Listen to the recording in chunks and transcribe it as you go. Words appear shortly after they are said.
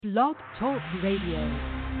Blog Talk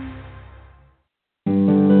Radio.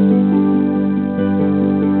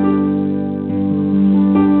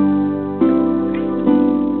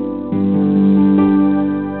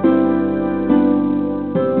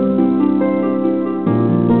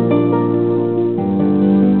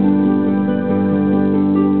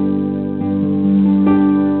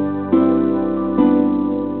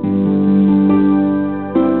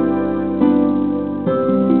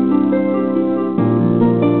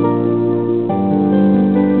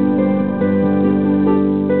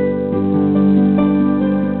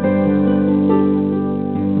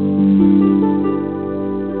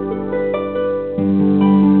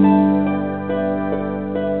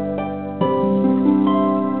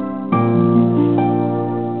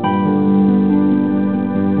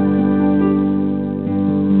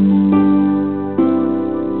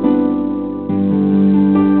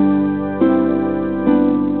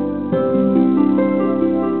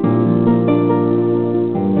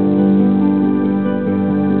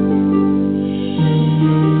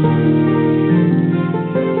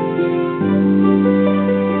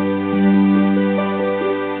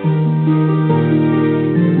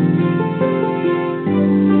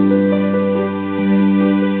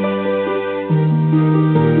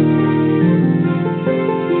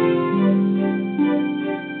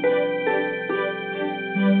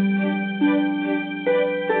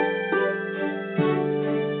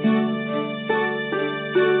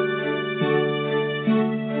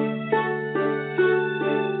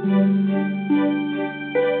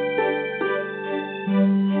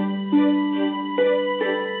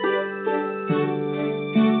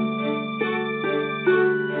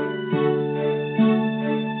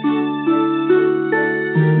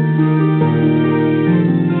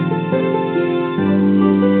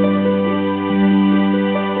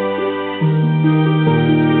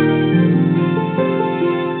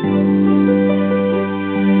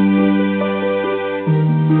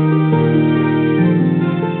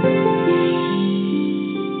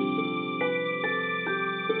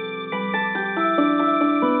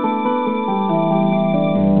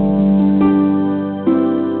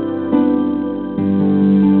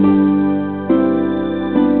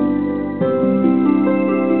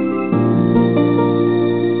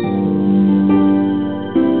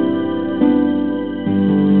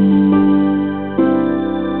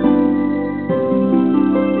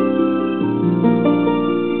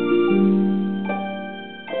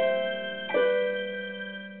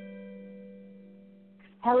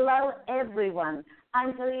 Hello, everyone.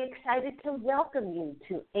 I'm very excited to welcome you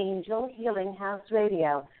to Angel Healing House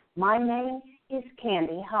Radio. My name is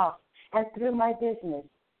Candy Huff, and through my business,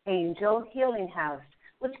 Angel Healing House,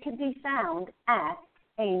 which can be found at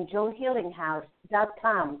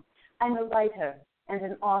angelhealinghouse.com. I'm a writer and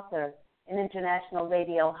an author, an international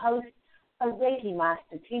radio host, a Reiki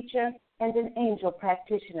master teacher, and an angel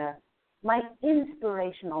practitioner. My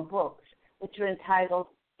inspirational books, which are entitled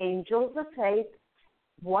Angels of Faith,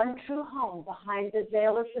 One True Home Behind the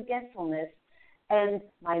Veil of Forgetfulness, and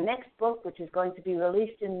my next book, which is going to be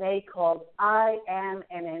released in May, called I Am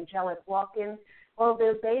an Angelic Walk-In. Well,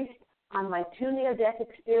 they're based on my two near-death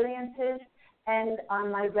experiences and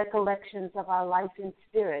on my recollections of our life in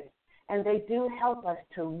spirit, and they do help us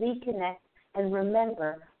to reconnect and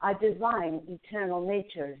remember our divine eternal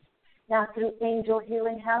natures. Now, through Angel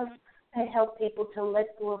Healing House, I help people to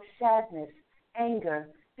let go of sadness, anger,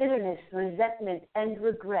 bitterness, resentment, and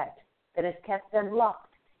regret that has kept them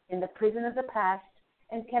locked in the prison of the past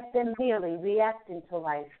and kept them merely reacting to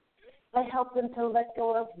life. I help them to let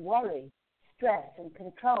go of worry, stress, and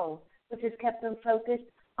control, which has kept them focused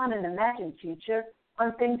on an imagined future,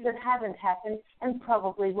 on things that haven't happened and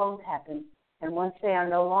probably won't happen. And once they are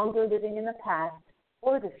no longer living in the past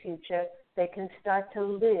or the future, they can start to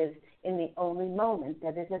live in the only moment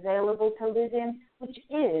that is available to live in, which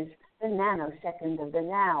is the nanosecond of the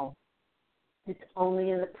now. It's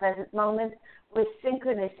only in the present moment where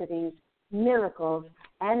synchronicities, miracles,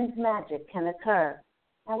 and magic can occur.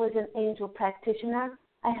 Now, as an angel practitioner,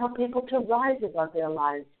 I help people to rise above their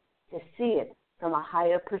lives, to see it from a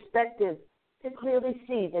higher perspective, to clearly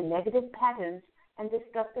see the negative patterns and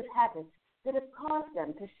destructive habits that have caused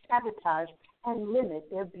them to sabotage and limit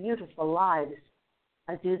their beautiful lives.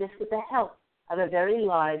 I do this with the help of a very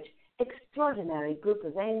large, extraordinary group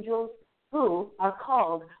of angels who are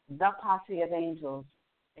called the Posse of Angels.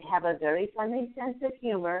 They have a very funny sense of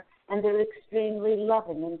humor, and they're extremely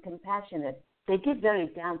loving and compassionate. They give very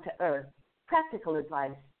down-to-earth, practical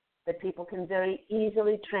advice that people can very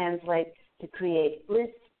easily translate to create bliss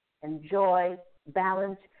and joy,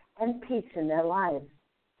 balance, and peace in their lives.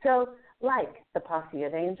 So, like the Posse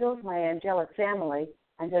of Angels, my angelic family,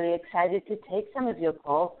 I'm very excited to take some of your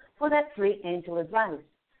calls for that free angel advice.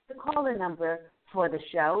 The caller number for the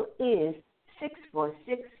show is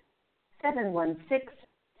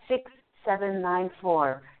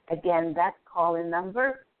 646-716-6794. Again, that call-in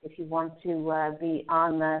number, if you want to be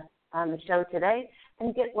on the show today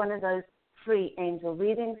and get one of those free angel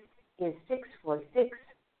readings, is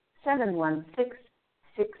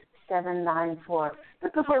 646-716-6794.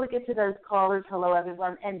 But before we get to those callers, hello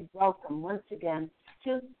everyone, and welcome once again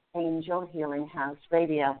to Angel Healing House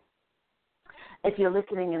Radio. If you're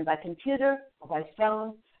listening in by computer or by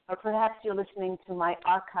phone, or perhaps you're listening to my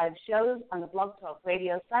archive shows on the Blog Talk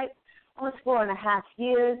Radio site, almost 4.5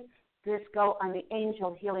 years, just go on the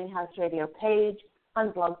Angel Healing House Radio page on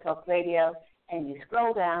Blog Talk Radio, and you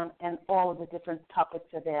scroll down, and all of the different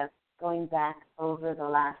topics are there going back over the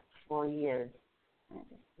last 4 years. I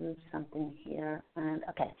just move something here. And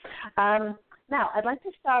okay. Now, I'd like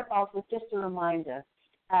to start off with just a reminder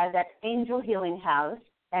that Angel Healing House,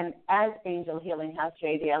 and as Angel Healing House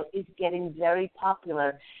Radio, is getting very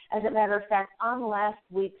popular. As a matter of fact, on last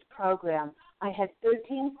week's program, I had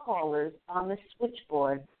 13 callers on the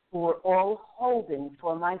switchboard who were all holding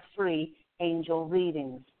for my free angel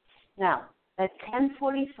readings. Now, at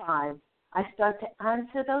 10:45, I start to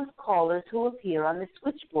answer those callers who appear on the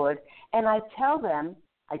switchboard, and I tell them,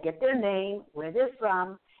 I get their name, where they're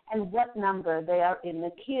from, and what number they are in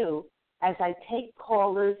the queue, as I take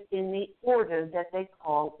callers in the order that they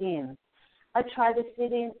call in. I try to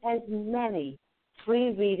fit in as many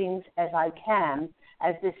free readings as I can,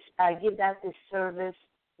 as this I give out this service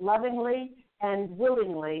lovingly and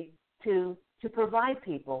willingly to provide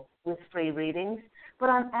people with free readings. But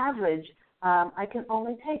on average, I can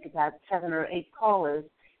only take about 7 or 8 callers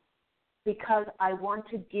because I want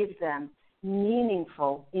to give them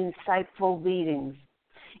meaningful, insightful readings.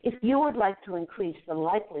 If you would like to increase the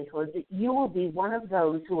likelihood that you will be one of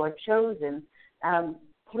those who are chosen,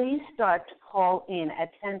 please start to call in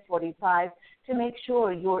at 10:45 to make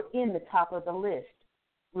sure you're in the top of the list.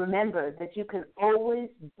 Remember that you can always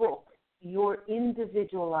book your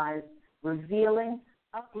individualized, revealing,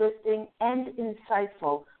 uplifting, and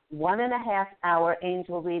insightful 1.5-hour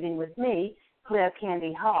angel reading with me, Claire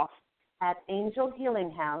Candy Hoff, at Angel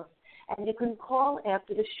Healing House, and you can call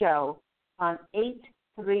after the show on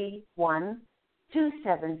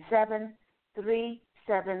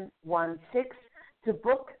 831-277-3716 to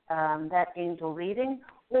book that angel reading,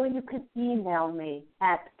 or you can email me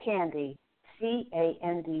at Candy, CANDY,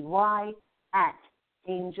 at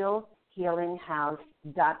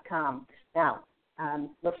angelhealinghouse.com. Now,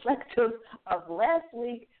 reflective of last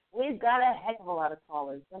week, we've got a heck of a lot of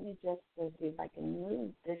callers. Let me just see if I can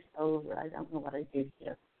move this over. I don't know what I do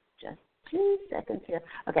here. Just 2 seconds here.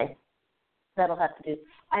 Okay, that'll have to do.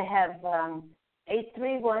 I have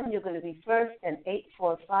 831, you're going to be first, and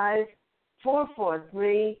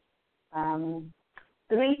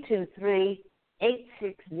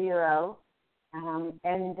 845-443-323-860,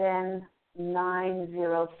 and then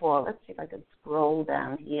 904. Let's see if I can scroll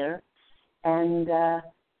down here. And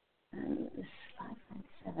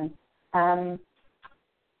 557. I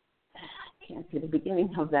can't see the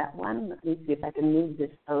beginning of that one. Let me see if I can move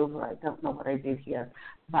this over. I don't know what I do here.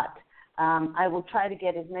 But I will try to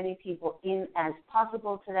get as many people in as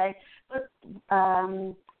possible today. But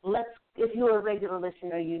if you're a regular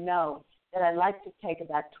listener, you know that I like to take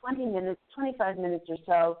about 20 minutes, 25 minutes or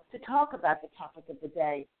so to talk about the topic of the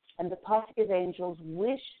day. And the Posse of Angels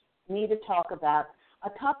wish me to talk about a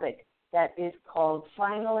topic that is called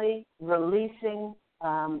finally releasing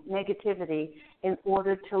negativity in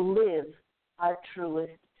order to live our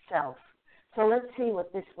truest self. So let's see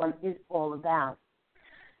what this one is all about.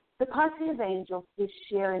 The Posse of Angels is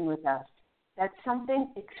sharing with us that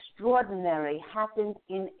something extraordinary happened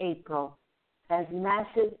in April as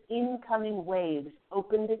massive incoming waves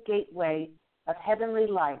opened the gateway of heavenly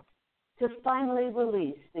light to finally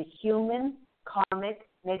release the human karmic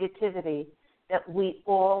negativity that we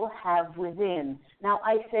all have within. Now,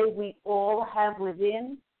 I say we all have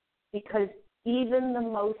within because even the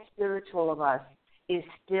most spiritual of us is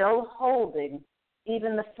still holding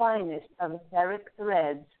even the finest of etheric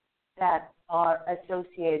threads that are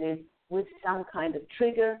associated with some kind of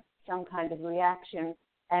trigger, some kind of reaction,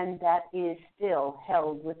 and that is still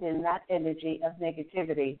held within that energy of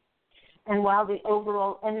negativity. And while the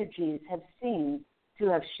overall energies have seemed to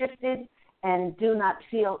have shifted and do not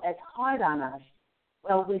feel as hard on us,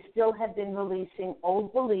 well, we still have been releasing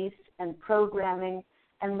old beliefs and programming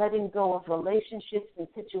and letting go of relationships and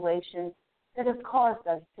situations that have caused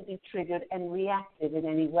us to be triggered and reacted in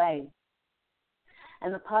any way.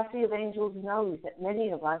 And the Posse of Angels knows that many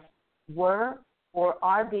of us were or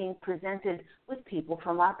are being presented with people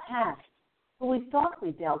from our past who we thought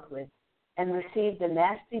we dealt with and received a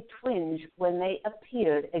nasty twinge when they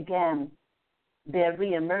appeared again. Their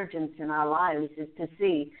reemergence in our lives is to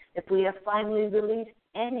see if we have finally released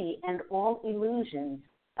any and all illusions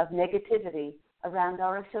of negativity around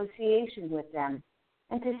our association with them,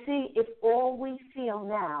 and to see if all we feel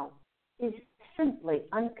now is simply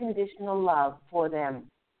unconditional love for them.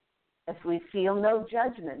 If we feel no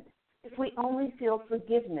judgment, if we only feel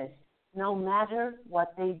forgiveness, no matter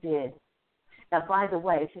what they did. Now, by the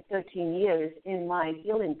way, for 13 years in my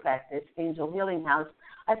healing practice, Angel Healing House,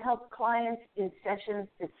 I've helped clients in sessions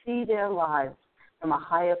to see their lives from a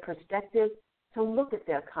higher perspective, to look at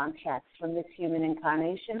their contracts from this human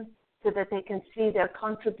incarnation so that they can see their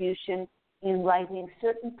contribution in writing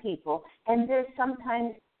certain people and their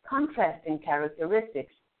sometimes contrasting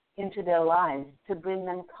characteristics into their lives, to bring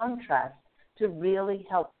them contrast, to really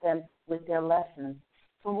help them with their lessons.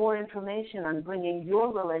 For more information on bringing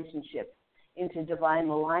your relationship into divine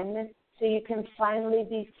alignment so you can finally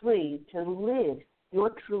be free to live your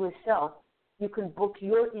truest self, you can book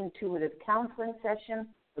your intuitive counseling session,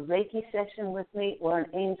 a Reiki session with me, or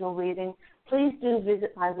an angel reading. Please do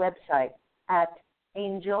visit my website at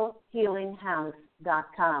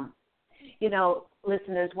angelhealinghouse.com. You know,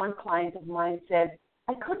 listeners, one client of mine said,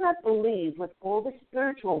 I could not believe with all the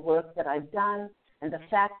spiritual work that I've done and the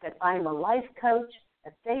fact that I'm a life coach,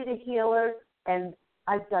 a theta healer, and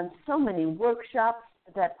I've done so many workshops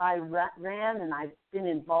that I ran and I've been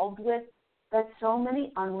involved with, that so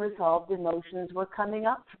many unresolved emotions were coming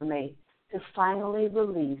up for me to finally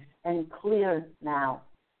release and clear now.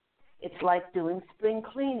 It's like doing spring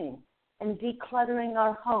cleaning and decluttering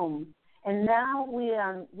our home. And now we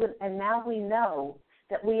know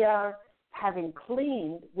that we are having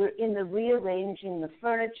cleaned. We're in the rearranging the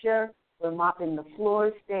furniture, we're mopping the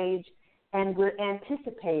floor stage, and we're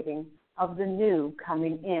anticipating of the new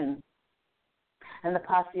coming in. And the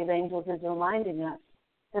Posse of Angels is reminding us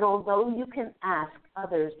that although you can ask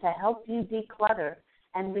others to help you declutter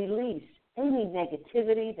and release any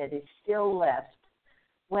negativity that is still left,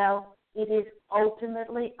 well, it is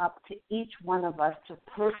ultimately up to each one of us to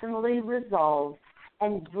personally resolve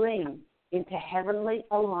and bring into heavenly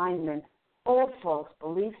alignment all false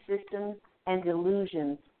belief systems and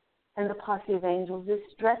illusions. And the Posse of Angels is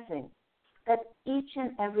stressing that each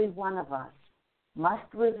and every one of us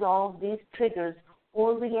must resolve these triggers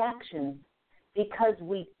or reactions, because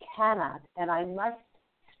we cannot, and I must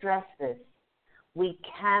stress this, we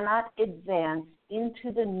cannot advance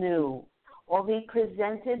into the new or be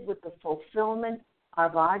presented with the fulfillment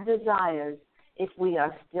of our desires if we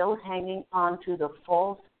are still hanging on to the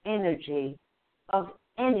false energy of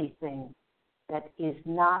anything that is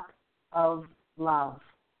not of love.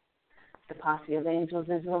 The Posse of Angels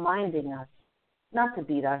is reminding us not to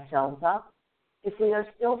beat ourselves up if we are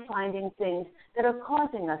still finding things that are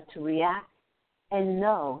causing us to react, and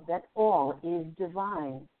know that all is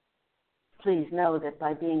divine. Please know that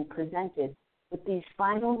by being presented with these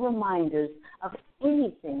final reminders of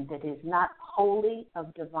anything that is not wholly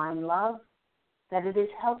of divine love, that it is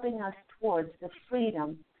helping us towards the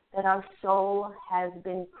freedom that our soul has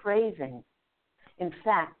been craving. In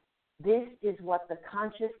fact, this is what the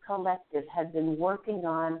Conscious Collective has been working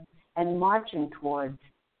on and marching towards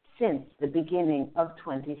since the beginning of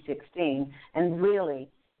 2016. And really,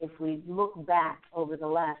 if we look back over the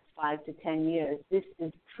last 5 to 10 years, this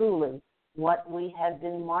is truly what we have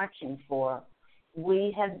been marching for.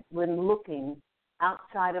 We have been looking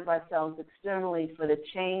outside of ourselves externally for the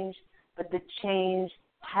change, but the change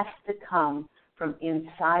has to come from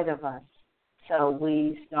inside of us. So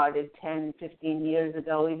we started 10, 15 years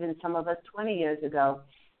ago, even some of us 20 years ago,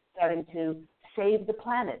 starting to save the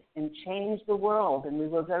planet and change the world. And we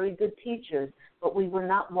were very good teachers, but we were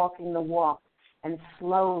not walking the walk. And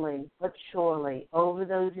slowly but surely, over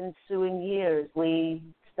those ensuing years, we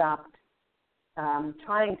stopped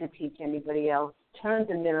trying to teach anybody else, turned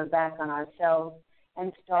the mirror back on ourselves,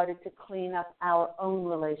 and started to clean up our own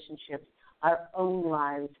relationships, our own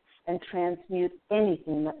lives, and transmute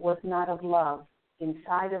anything that was not of love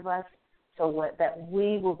inside of us, so that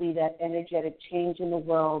we will be that energetic change in the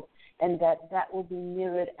world, and that will be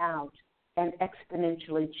mirrored out and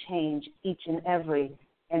exponentially change each and every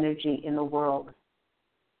energy in the world.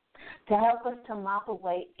 To help us to mop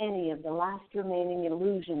away any of the last remaining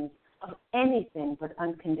illusions of anything but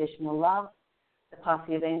unconditional love, the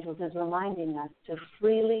Posse of Angels is reminding us to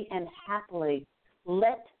freely and happily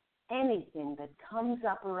let anything that comes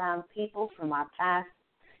up around people from our past,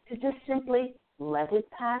 to just simply let it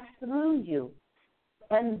pass through you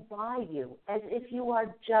and by you, as if you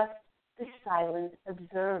are just the silent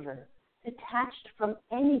observer, detached from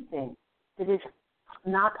anything that is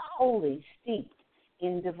not wholly steeped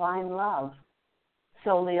in divine love.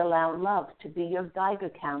 Solely allow love to be your Geiger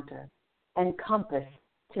counter and compass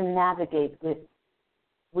to navigate with.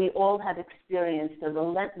 We all have experienced the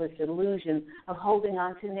relentless illusion of holding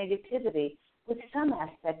on to negativity with some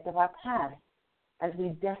aspect of our past as we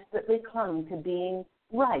desperately clung to being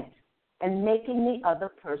right and making the other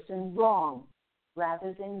person wrong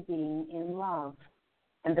rather than being in love.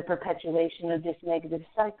 And the perpetuation of this negative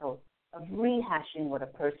cycle of rehashing what a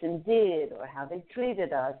person did or how they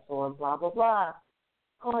treated us or blah, blah, blah,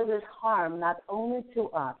 causes harm not only to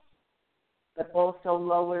us, but also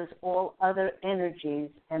lowers all other energies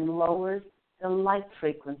and lowers the light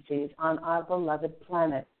frequencies on our beloved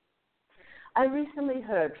planet. I recently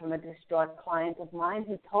heard from a distraught client of mine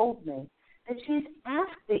who told me that she's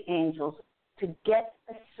asked the angels to get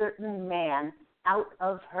a certain man out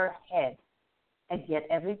of her head. And yet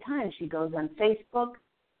every time she goes on Facebook,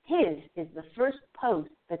 his is the first post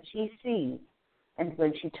that she sees. And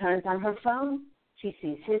when she turns on her phone, she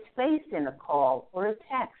sees his face in a call or a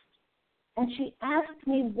text. And she asked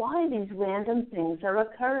me why these random things are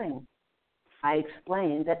occurring. I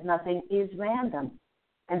explained that nothing is random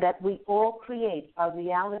and that we all create our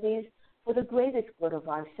realities for the greatest good of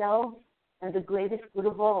ourselves and the greatest good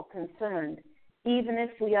of all concerned, even if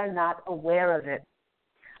we are not aware of it.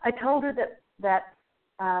 I told her that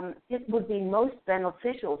it would be most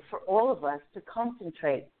beneficial for all of us to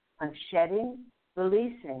concentrate on shedding,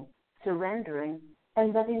 releasing, surrendering,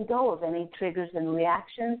 and letting go of any triggers and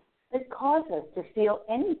reactions that cause us to feel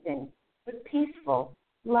anything but peaceful,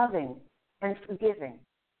 loving, and forgiving.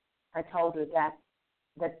 I told her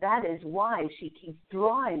that is why she keeps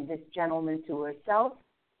drawing this gentleman to herself,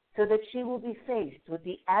 so that she will be faced with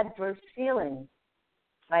the adverse feelings.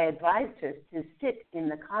 I advised her to sit in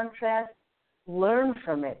the contrast, learn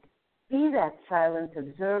from it, be that silent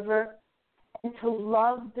observer, and to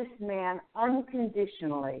love this man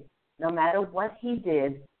unconditionally, no matter what he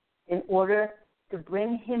did, in order to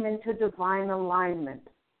bring him into divine alignment.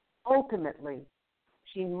 Ultimately,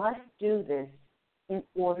 she must do this in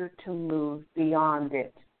order to move beyond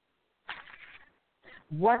it.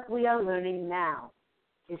 What we are learning now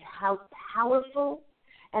is how powerful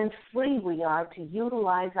and free we are to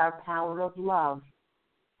utilize our power of love.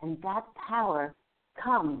 And that power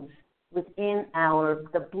comes within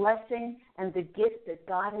the blessing and the gift that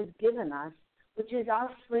God has given us, which is our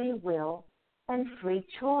free will and free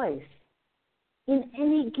choice. In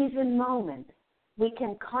any given moment, we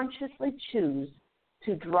can consciously choose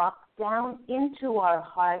to drop down into our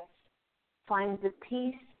hearts, find the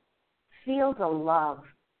peace, feel the love,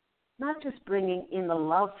 not just bringing in the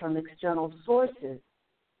love from external sources,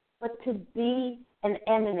 but to be and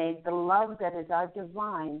emanate the love that is our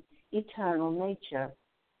divine, eternal nature.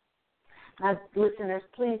 Now, listeners,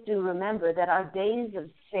 please do remember that our days of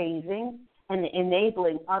saving and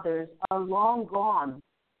enabling others are long gone,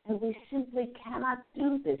 and we simply cannot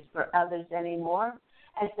do this for others anymore,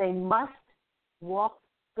 as they must walk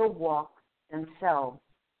the walk themselves.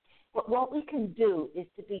 But what we can do is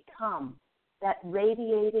to become that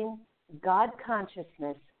radiating God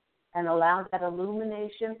consciousness and allow that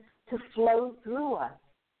illumination to flow through us,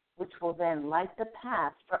 which will then light the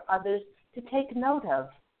path for others to take note of,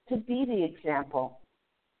 to be the example,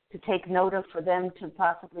 to take note of, for them to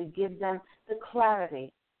possibly give them the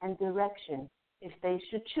clarity and direction if they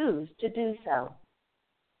should choose to do so.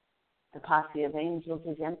 The posse of angels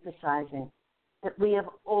is emphasizing that we have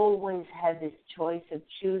always had this choice of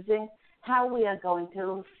choosing how we are going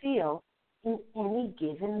to feel in any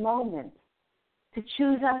given moment, to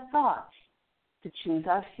choose our thoughts, to choose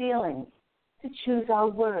our feelings, to choose our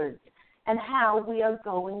words, and how we are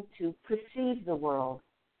going to perceive the world.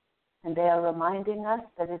 And they are reminding us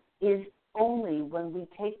that it is only when we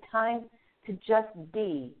take time to just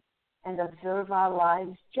be and observe our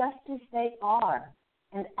lives just as they are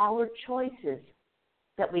and our choices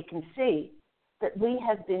that we can see that we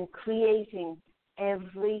have been creating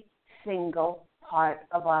every single part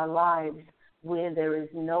of our lives where there is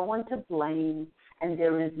no one to blame and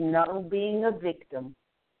there is no being a victim.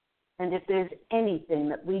 And if there's anything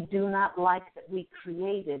that we do not like that we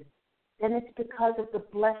created, then it's because of the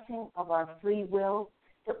blessing of our free will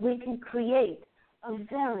that we can create a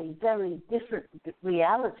very, very different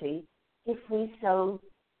reality if we so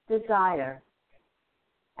desire.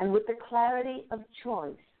 And with the clarity of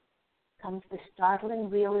choice comes the startling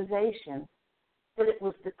realization that it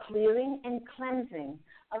was the clearing and cleansing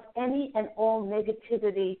of any and all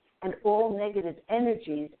negativity and all negative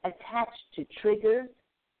energies attached to triggers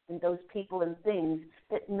and those people and things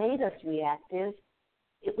that made us reactive,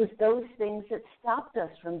 It was those things that stopped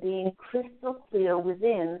us from being crystal clear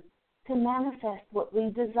within to manifest what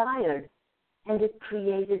we desired, and it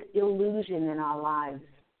created illusion in our lives.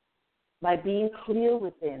 By being clear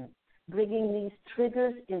within, bringing these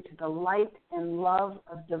triggers into the light and love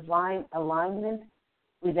of divine alignment,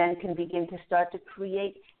 we then can begin to start to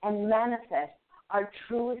create and manifest our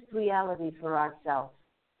truest reality for ourselves.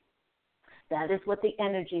 That is what the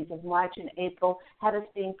energies of March and April had us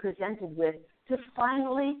being presented with to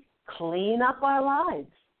finally clean up our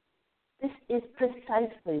lives. This is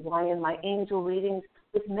precisely why in my angel readings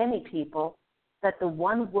with many people, that the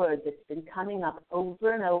one word that's been coming up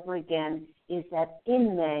over and over again is that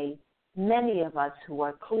in May, many of us who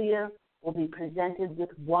are clear will be presented with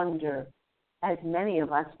wonder, as many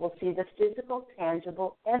of us will see the physical,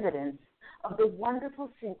 tangible evidence of the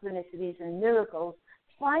wonderful synchronicities and miracles.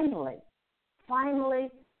 Finally,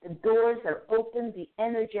 the doors are open, the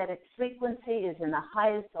energetic frequency is in the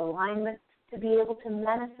highest alignment to be able to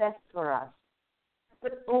manifest for us.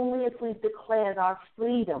 But only if we've declared our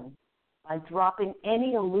freedom by dropping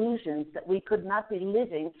any illusions that we could not be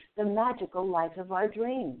living the magical life of our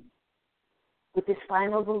dreams. With this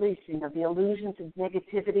final releasing of the illusions of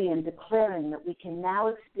negativity and declaring that we can now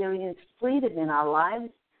experience freedom in our lives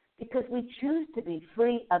because we choose to be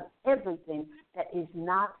free of everything that is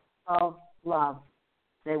not of love.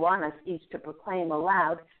 They want us each to proclaim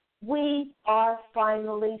aloud, we are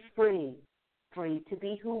finally free, free to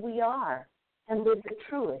be who we are and live the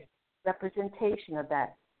truest representation of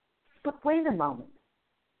that. But wait a moment.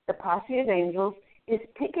 The posse of angels is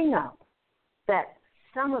picking up that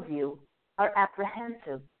some of you are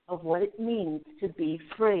apprehensive of what it means to be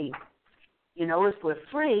free. You know, if we're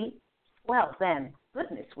free, well then,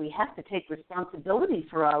 goodness, we have to take responsibility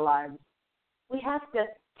for our lives. We have to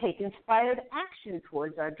take inspired action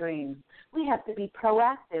towards our dreams. We have to be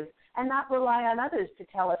proactive and not rely on others to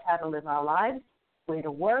tell us how to live our lives, where to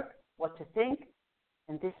work, what to think,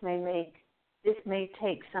 and this may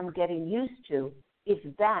take some getting used to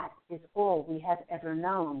if that is all we have ever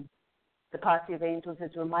known. The posse of angels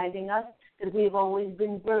is reminding us that we've always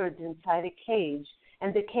been birds inside a cage,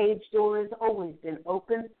 and the cage door has always been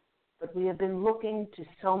open, but we have been looking to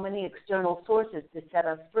so many external sources to set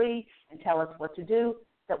us free and tell us what to do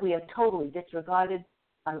that we have totally disregarded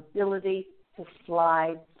our ability to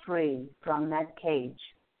fly free from that cage.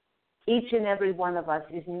 Each and every one of us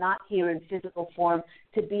is not here in physical form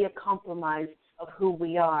to be a compromise of who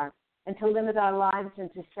we are and to limit our lives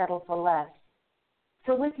and to settle for less.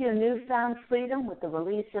 So with your newfound freedom, with the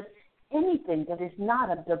release of anything that is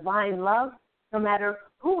not of divine love, no matter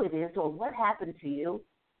who it is or what happened to you,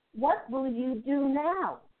 what will you do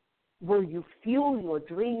now? Will you fuel your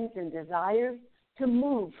dreams and desires to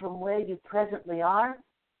move from where you presently are,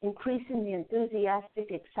 increasing the enthusiastic,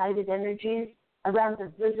 excited energies around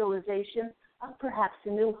the visualization of perhaps a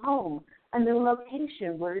new home, a new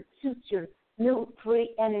location where it suits your new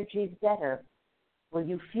free energies better? Will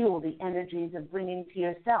you fuel the energies of bringing to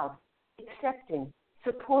yourself accepting,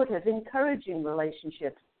 supportive, encouraging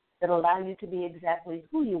relationships that allow you to be exactly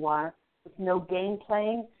who you are with no game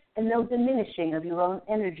playing and no diminishing of your own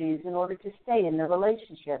energies in order to stay in the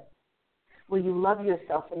relationship? Will you love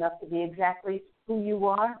yourself enough to be exactly who you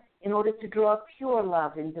are in order to draw pure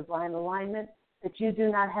love in divine alignment that you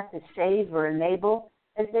do not have to save or enable,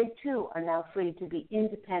 as they too are now free to be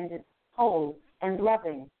independent, whole, and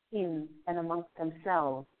loving in and amongst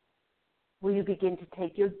themselves? Will you begin to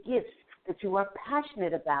take your gifts that you are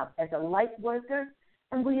passionate about as a light worker,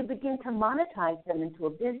 and will you begin to monetize them into a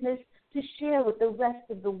business to share with the rest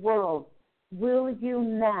of the world? Will you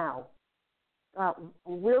now have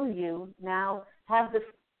the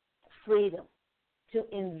freedom to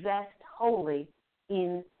invest wholly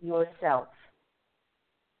in yourself?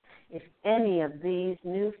 If any of these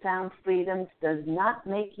newfound freedoms does not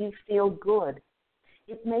make you feel good,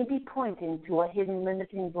 it may be pointing to a hidden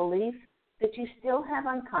limiting belief that you still have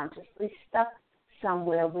unconsciously stuck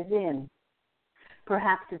somewhere within.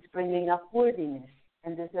 Perhaps it's bringing up worthiness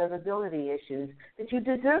and deservability issues, that you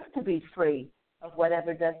deserve to be free of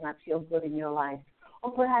whatever does not feel good in your life.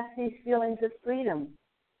 Or perhaps these feelings of freedom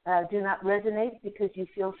do not resonate because you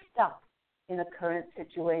feel stuck in a current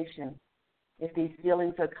situation. If these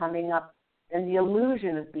feelings are coming up, then the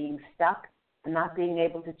illusion of being stuck and not being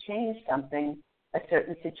able to change something, a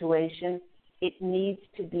certain situation, it needs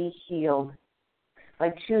to be healed.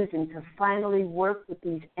 By choosing to finally work with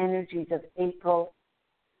these energies of April,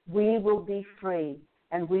 we will be free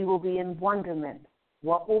and we will be in wonderment.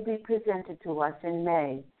 What will be presented to us in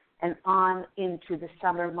May and on into the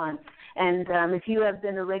summer months. And if you have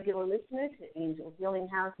been a regular listener to Angel Healing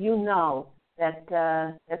House, you know that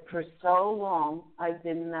for so long I've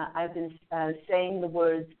been saying the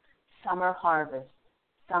words summer harvest,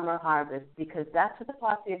 because that's what the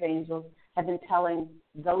posse of angels have been telling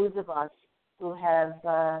those of us who have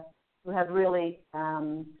really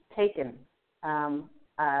taken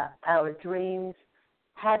our dreams,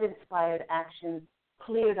 had inspired actions,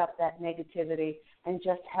 cleared up that negativity, and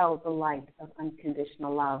just held the light of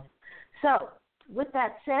unconditional love. So, with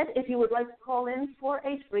that said, if you would like to call in for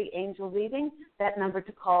a free angel reading, that number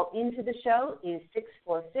to call into the show is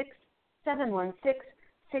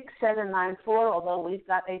 646-716-6794, although we've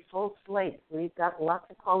got a full slate. We've got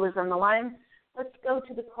lots of callers on the line. Let's go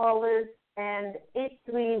to the callers, and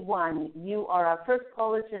 831, you are our first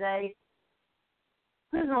caller today.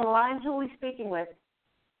 Who's on the line? Who are we speaking with?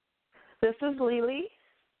 This is Lily.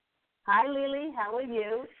 Hi, Lily. How are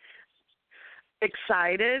you?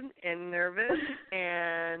 Excited and nervous,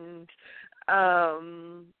 and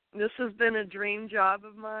this has been a dream job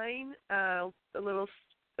of mine. A little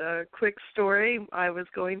quick story. I was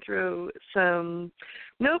going through some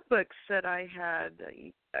notebooks that I had.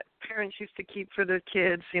 Parents used to keep for their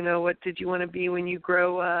kids, what did you want to be when you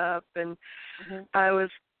grow up? And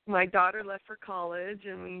my daughter left for college,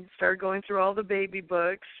 and we started going through all the baby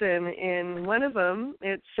books, and in one of them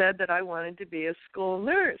it said that I wanted to be a school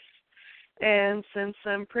nurse. And since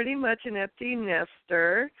I'm pretty much an empty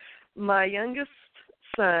nester, my youngest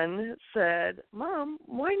son said, Mom,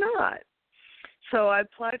 why not? So I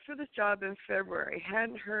applied for this job in February.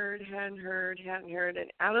 Hadn't heard, and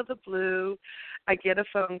out of the blue, I get a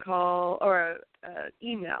phone call or an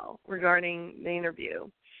email regarding the interview.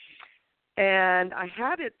 And I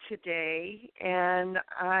had it today, and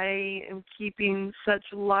I am keeping such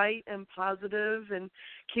light and positive and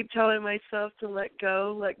keep telling myself to let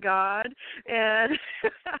go, let God. And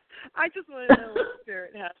I just want to know what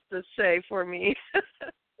Spirit has to say for me.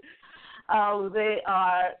 Oh, the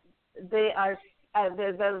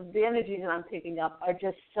energies that I'm picking up are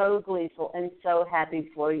just so gleeful and so happy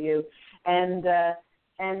for you. And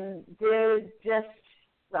they're just,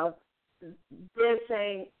 they're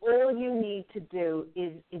saying all you need to do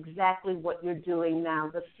is exactly what you're doing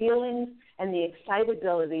now. The feelings and the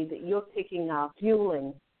excitability that you're picking up,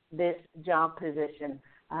 fueling this job position,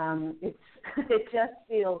 it just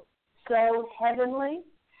feels so heavenly.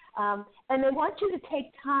 And they want you to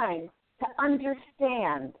take time to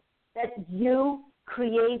understand that you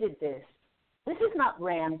created this. This is not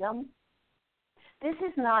random. This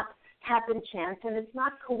is not happen chance, and it's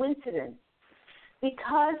not coincidence.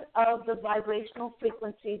 Because of the vibrational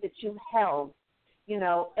frequency that you held,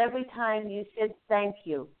 every time you said thank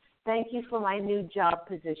you for my new job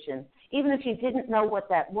position, even if you didn't know what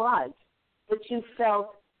that was, but you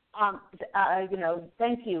felt,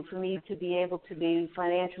 thank you for me to be able to be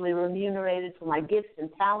financially remunerated for my gifts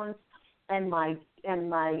and talents, and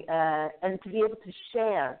to be able to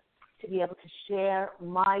share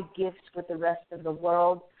my gifts with the rest of the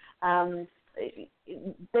world. They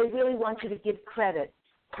really want you to give credit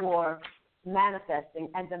for manifesting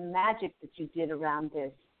and the magic that you did around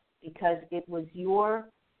this, because it was your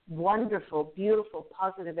wonderful, beautiful,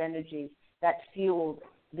 positive energies that fueled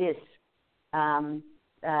this, the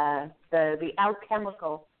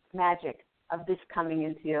alchemical magic of this coming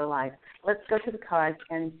into your life. Let's go to the cards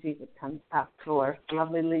and see what comes up for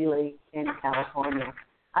lovely Lily in California.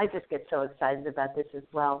 I just get so excited about this as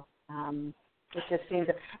well. It just seems,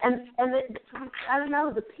 I don't know,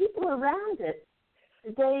 the people around it,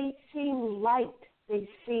 they seem light, they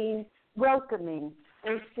seem welcoming,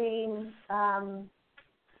 they seem, as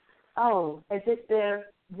if they're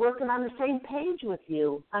working on the same page with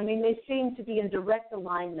you. I mean, they seem to be in direct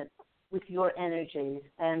alignment with your energies.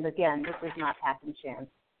 And again, this is not happen chance.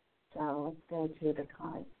 So let's go to the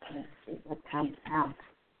cards and see what comes out.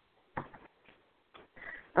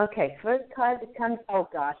 Okay, first card that comes, oh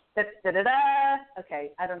gosh,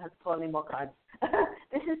 okay, I don't have to pull any more cards.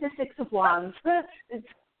 This is the Six of Wands. The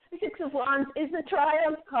Six of Wands is the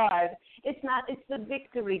triumph card. It's the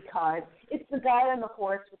victory card. It's the guy on the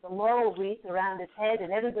horse with the laurel wreath around his head,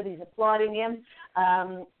 and everybody's applauding him.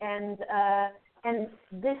 And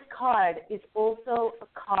this card is also a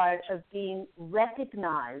card of being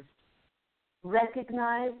recognized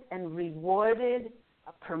and rewarded,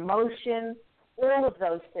 a promotion. All of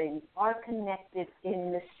those things are connected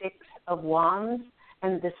in the Six of Wands,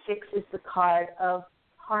 and the Six is the card of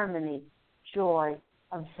harmony, joy,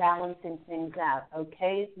 of balancing things out,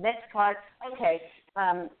 okay? Next card, okay.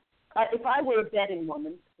 If I were a betting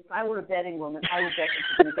woman, I would bet that she's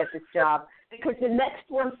going to get this job, because the next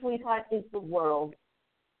one, sweetheart, is the world.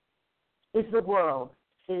 Is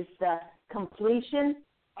the completion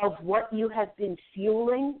of what you have been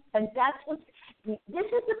fueling, and that's what. This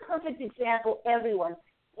is the perfect example, everyone.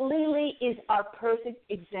 Lily is our perfect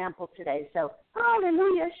example today. So,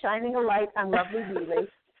 hallelujah, shining a light on lovely Lily.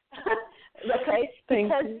 Okay,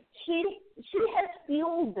 because she has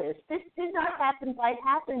fueled this. This did not happen by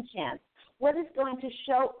happen chance. What is going to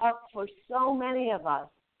show up for so many of us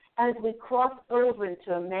as we cross over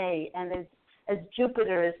into May, and as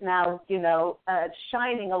Jupiter is now,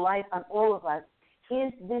 shining a light on all of us,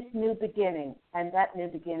 is this new beginning. And that new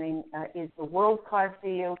beginning is the World card for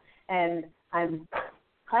you. And I'm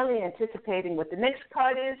highly anticipating what the next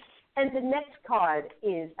card is. And the next card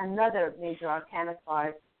is another major arcana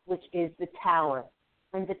card, which is the Tower.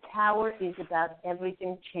 And the Tower is about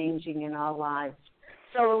everything changing in our lives.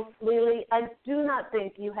 So, Lily, I do not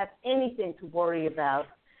think you have anything to worry about.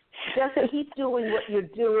 Just keep doing what you're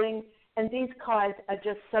doing. And these cards are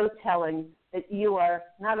just so telling that you are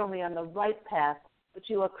not only on the right path, but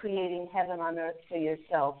you are creating heaven on earth for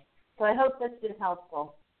yourself. So I hope that's been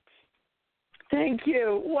helpful. Thank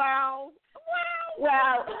you. Wow.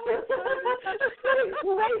 Wow.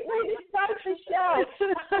 Great way to start the show.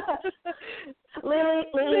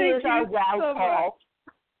 Lily is our wow call.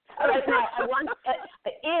 All right, now, I want,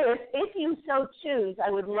 if you so choose, I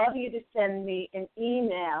would love you to send me an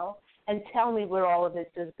email and tell me where all of this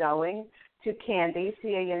is going to Candy,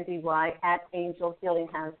 Candy,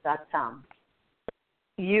 @angelhealinghouse.com.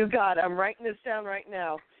 You got it. I'm writing this down right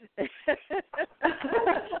now. Okay,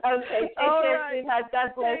 take care, sweetheart.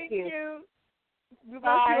 God bless you. Thank you. God bless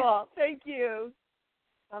Bye. you all. Thank you.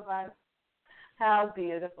 Bye-bye. How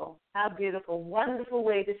beautiful. How beautiful. Wonderful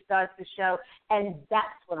way to start the show. And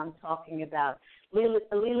that's what I'm talking about.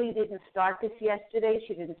 Lily didn't start this yesterday.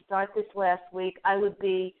 She didn't start this last week. I would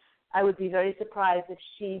be very surprised if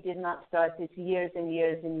she did not start this years and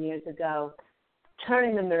years and years ago,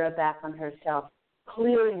 turning the mirror back on herself,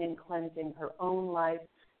 clearing and cleansing her own life,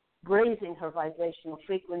 raising her vibrational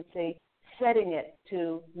frequency, setting it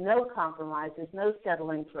to no compromises, no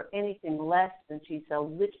settling for anything less than she so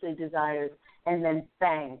richly desires, and then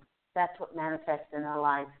bang, that's what manifests in her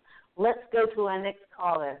life. Let's go to our next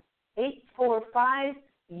caller. 845,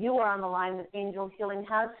 you are on the line with Angel Healing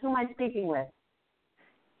House. Who am I speaking with?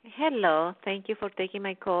 Hello. Thank you for taking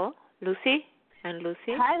my call. Lucy? And Lucy?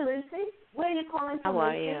 Hi, Lucy. Where are you calling from, How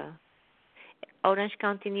are Lucy? you? Orange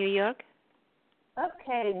County, New York.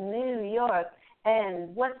 Okay, New York.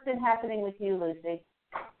 And what's been happening with you, Lucy?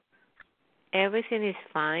 Everything is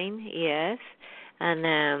fine, yes. And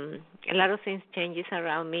a lot of things changes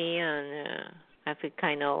around me, and I feel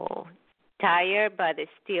kind of tired, but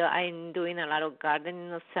still I'm doing a lot of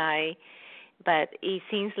gardening outside. But it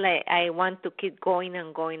seems like I want to keep going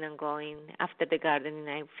and going and going. After the gardening,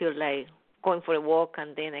 I feel like going for a walk,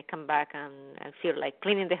 and then I come back and I feel like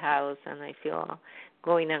cleaning the house, and I feel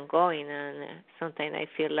going and going, and sometimes I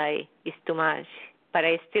feel like it's too much. But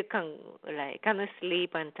I still cannot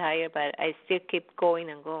sleep. I'm tired, but I still keep going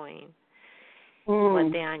and going.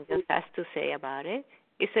 What the angel has to say about it?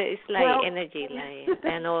 It's like energy, like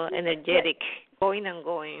energetic, going and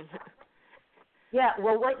going. Yeah,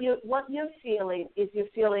 well, what you're feeling is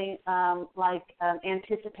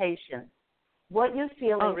anticipation. What you're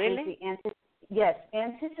feeling really? is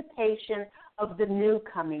anticipation of the new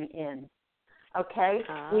coming in. Okay,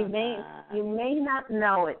 you may not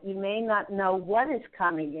know it. You may not know what is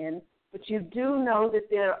coming in, but you do know that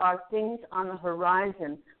there are things on the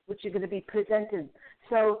horizon which are going to be presented.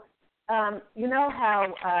 So, you know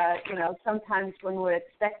how sometimes when we're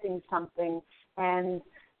expecting something and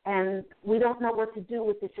we don't know what to do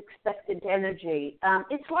with this expected energy.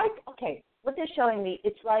 It's like, what they're showing me,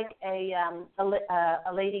 it's like a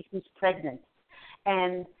lady who's pregnant,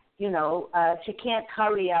 and she can't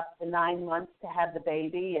hurry up the 9 months to have the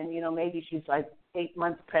baby, and maybe she's like 8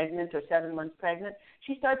 months pregnant or 7 months pregnant.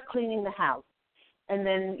 She starts cleaning the house, and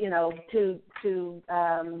then to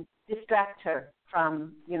distract her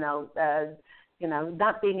from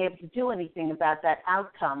not being able to do anything about that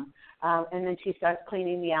outcome. And then she starts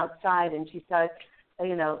cleaning the outside, and she starts,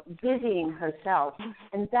 busying herself.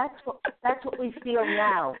 And that's what we feel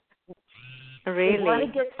now.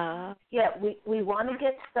 Really? We want to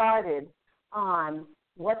get started on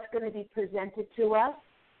what's going to be presented to us,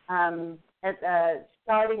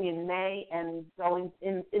 starting in May and going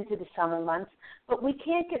into the summer months. But we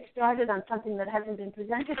can't get started on something that hasn't been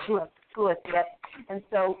presented to us yet. And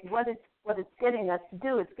so what it's getting us to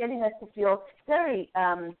do, it's getting us to feel very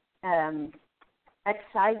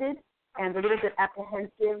excited and a little bit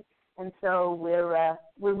apprehensive. And so we're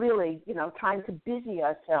really, trying to busy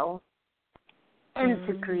ourselves and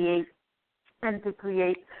to create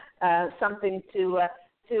something to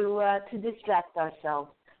distract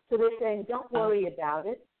ourselves. So they're saying, don't worry about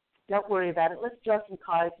it. Don't worry about it. Let's draw some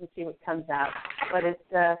cards and see what comes out. But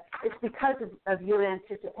it's because of your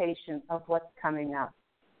anticipation of what's coming up.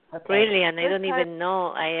 Okay. Really, and I don't even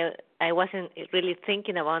know. I wasn't really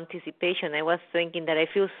thinking about anticipation. I was thinking that I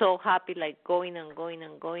feel so happy, like going and going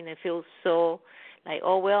and going. I feel so like,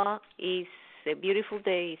 oh, well, it's a beautiful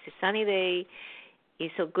day. It's a sunny day.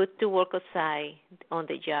 It's so good to work outside on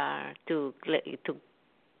the yard, to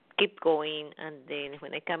keep going. And then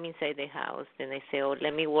when I come inside the house, then I say, oh,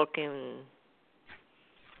 let me work in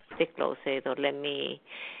the closet, or let me.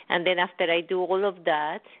 And then after I do all of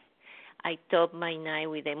that, I top my night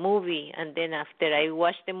with a movie. And then after I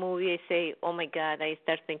watch the movie, I say, oh, my God, I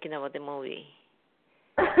start thinking about the movie.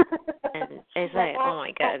 And it's like, oh,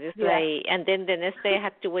 my God. It's like, and then the next day I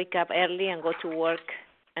have to wake up early and go to work.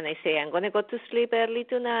 And I say, I'm going to go to sleep early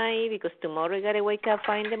tonight because tomorrow I got to wake up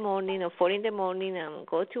 5 in the morning or 4 in the morning and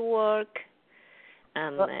go to work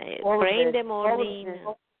and pray in the morning.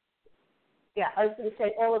 Yeah, I was going to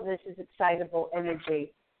say all of this is excitable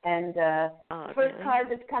energy. And the first card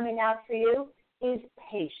that's coming out for you is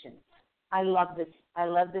patience. I love this. I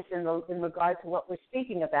love this in regard to what we're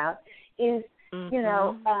speaking about is, you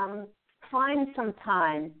know, find some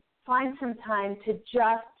time to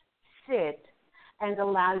just sit and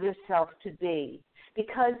allow yourself to be.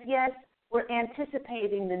 Because, yes, we're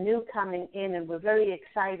anticipating the new coming in and we're very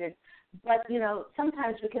excited, but, you know,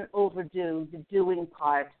 sometimes we can overdo the doing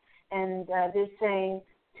part. And they're saying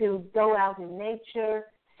to go out in nature,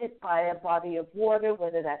 sit by a body of water,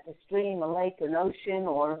 whether that's a stream, a lake, an ocean,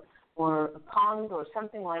 or a pond or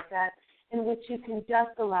something like that, in which you can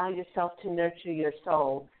just allow yourself to nurture your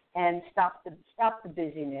soul and stop the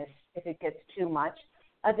busyness if it gets too much.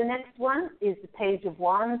 The next one is the Page of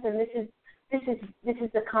Wands, and this is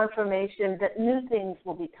the confirmation that new things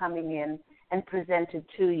will be coming in and presented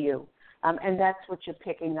to you, and that's what you're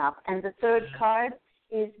picking up. And the third card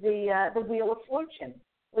is the Wheel of Fortune,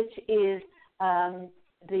 which is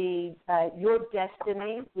your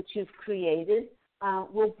destiny, which you've created,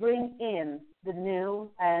 will bring in the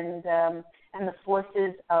new, and the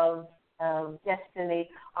forces of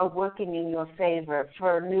destiny are working in your favor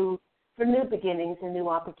for new beginnings and new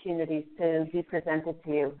opportunities to be presented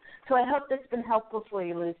to you. So I hope that's been helpful for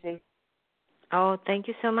you, Lucy. Oh, thank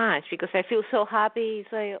you so much, because I feel so happy.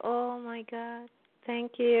 It's like, oh, my God,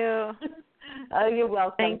 thank you. Oh, you're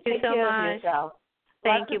welcome. Thank you so much. Of yourself.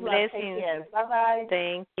 Thank Lots you, of love. blessings. Take care. Bye-bye.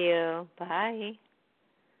 Thank you. Bye.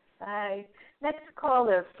 Bye. Next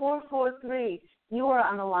caller, 443. You are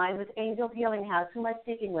on the line with Angel Healing House. Who am I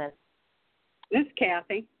speaking with? This is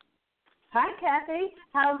Kathy. Hi, Kathy.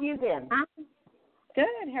 How have you been? I'm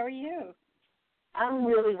good. How are you? I'm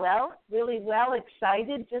really well,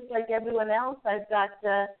 excited, just like everyone else. I've got,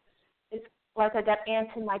 it's like I got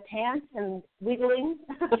ants in my pants and wiggling,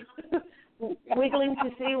 wiggling to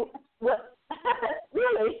see what,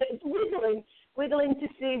 really, it's wiggling to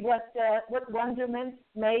see what wonderment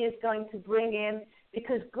May is going to bring in,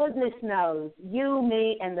 because goodness knows, you,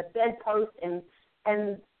 me, and the bedpost,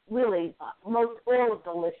 and really most all of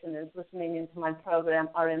the listeners listening into my program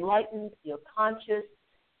are enlightened, you're conscious,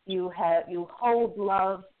 you hold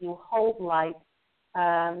love, you hold light,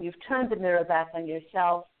 you've turned the mirror back on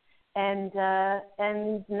yourself, and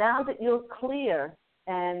now that you're clear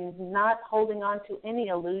and not holding on to any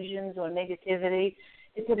illusions or negativity,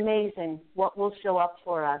 it's amazing what will show up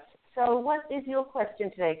for us. So what is your question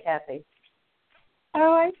today, Kathy?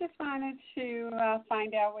 Oh, I just wanted to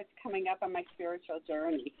find out what's coming up on my spiritual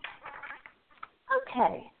journey.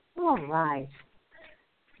 Okay. All right.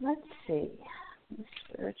 Let's see. The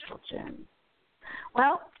spiritual journey.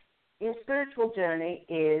 Well, your spiritual journey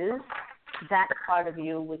is that part of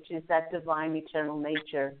you which is that divine eternal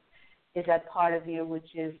nature, is that part of you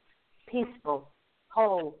which is peaceful,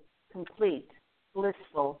 whole, complete,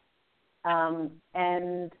 blissful,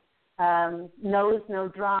 and knows no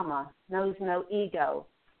drama, knows no ego,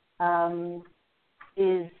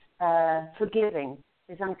 is forgiving,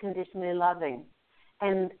 is unconditionally loving.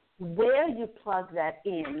 And where you plug that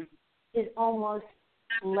in is almost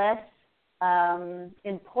less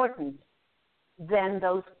important than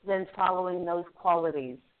following those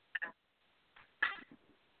qualities.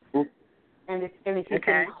 And if you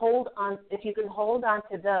can hold on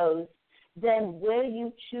to those, then where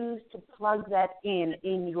you choose to plug that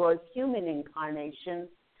in your human incarnation,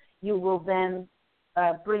 you will then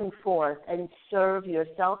bring forth and serve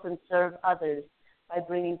yourself and serve others by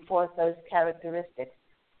bringing forth those characteristics.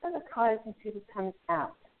 So the cards and see what comes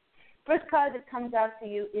out. First card that comes out for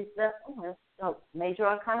you is the Major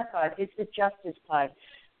Arcana card. It's the Justice card.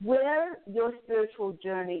 Where your spiritual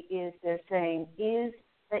journey is, they're saying, is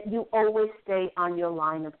that you always stay on your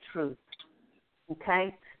line of truth,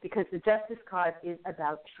 okay? Because the Justice card is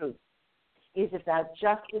about truth, is about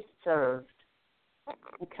justice served,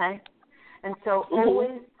 okay? And so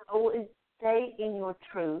always stay in your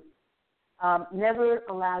truth. Never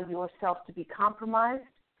allow yourself to be compromised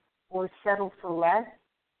or settle for less.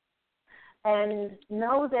 And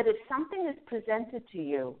know that if something is presented to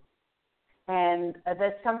you, and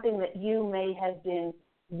that's something that you may have been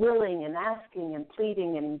willing and asking and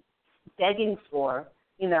pleading and begging for,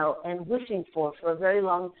 and wishing for a very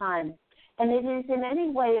long time, and it is in any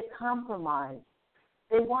way a compromise,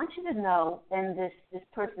 they want you to know, and this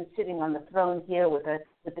person sitting on the throne here with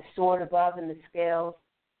the sword above and the scales,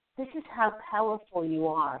 this is how powerful you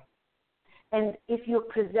are. And if you're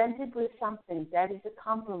presented with something that is a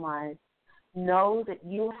compromise, know that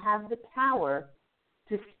you have the power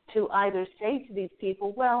to either say to these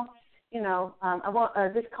people, well, I want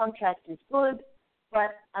this contract is good,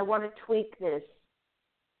 but I want to tweak this.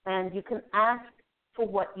 And you can ask for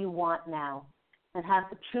what you want now and have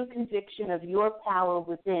the true conviction of your power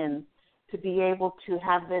within to be able to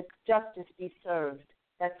have the justice be served.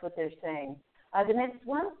 That's what they're saying. The next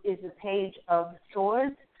one is a page of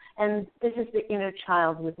swords, and this is the inner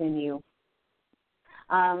child within you.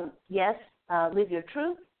 Yes, live your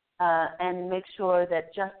truth and make sure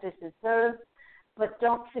that justice is served, but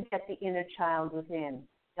don't forget the inner child within.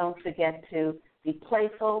 Don't forget to be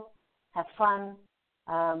playful, have fun,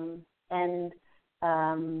 and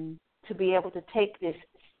to be able to take this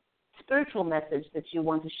spiritual message that you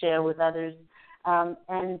want to share with others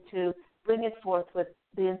and to bring it forth with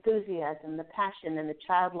the enthusiasm, the passion, and the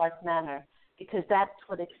childlike manner, because that's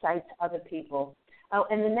what excites other people. Oh,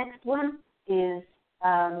 and the next one is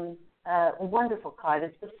a wonderful card.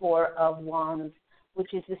 It's the Four of Wands,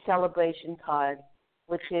 which is the celebration card,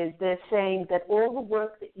 which is they're saying that all the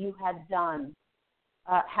work that you have done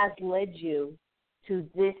has led you to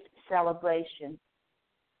this celebration.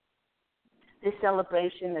 This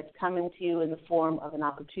celebration that's coming to you in the form of an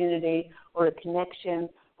opportunity or a connection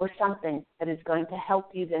or something that is going to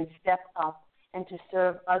help you then step up and to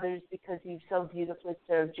serve others because you've so beautifully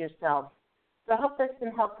served yourself. So I hope that's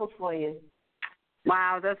been helpful for you.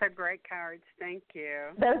 Wow, those are great cards. Thank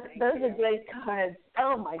you. Those are great cards.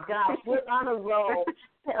 Oh, my gosh. We're on a roll.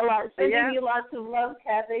 Sending you lots of love,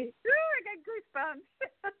 Kathy. Ooh, I got goosebumps.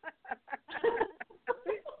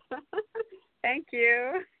 Thank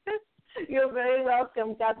you. You're very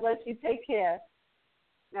welcome. God bless you. Take care.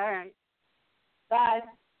 All right. Bye.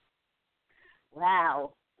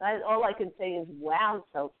 Wow. All I can say is wow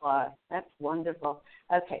so far. That's wonderful.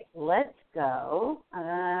 Okay, let's go.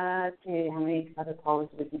 Let's see how many other callers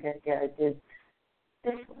we can get here. I did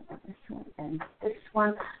this one, and this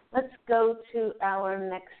one. Let's go to our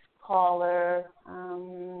next caller.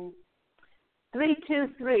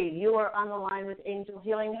 323. You are on the line with Angel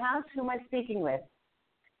Healing House. Who am I speaking with?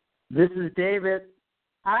 This is David.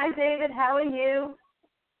 Hi, David. How are you?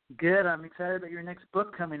 Good. I'm excited about your next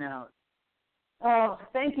book coming out. Oh,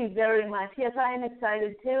 thank you very much. Yes, I am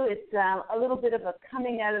excited, too. It's a little bit of a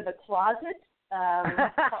coming out of the closet.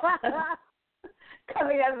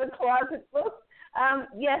 Coming out of the closet book.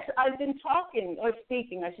 Yes, I've been talking, or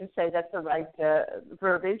speaking, I should say. That's the right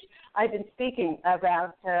verbiage. I've been speaking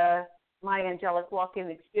about my angelic walk-in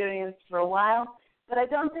experience for a while, but I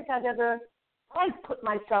don't think I've ever put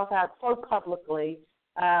myself out so publicly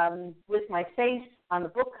with my face on the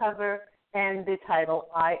book cover and the title,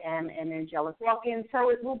 I Am an Angelic Walk-In.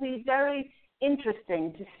 So it will be very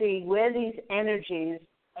interesting to see where these energies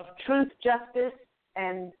of truth, justice,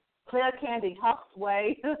 and Claire Candy Huff's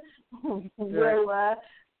way will go out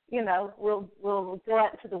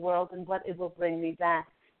into the world and what it will bring me back.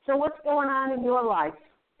 So what's going on in your life?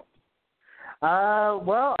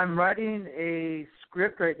 Well, I'm writing a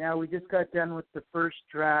script right now. We just got done with the first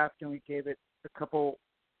draft, and we gave it a couple,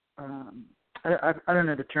 I don't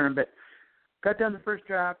know the term, but got done the first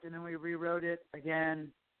draft, and then we rewrote it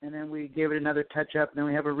again, and then we gave it another touch-up, and then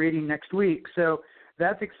we have a reading next week. So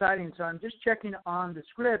that's exciting. So I'm just checking on the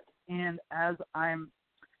script, and as I'm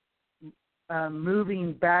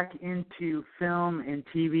moving back into film and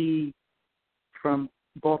TV from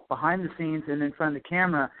both behind the scenes and in front of the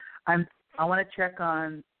camera, I want to check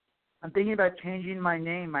on, I'm thinking about changing my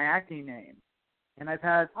name, my acting name. And I've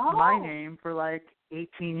had my name for like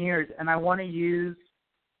 18 years, and I want to use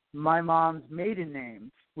my mom's maiden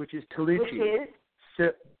name, which is Tolucci. Which is?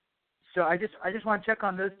 So I just want to check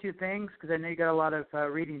on those two things because I know you got a lot of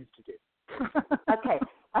readings to do. Okay.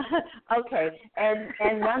 Okay. And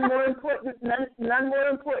none more important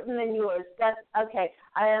than yours. That's okay.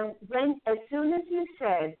 As soon as you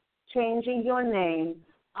said changing your name,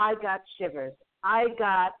 I got shivers. I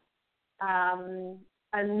got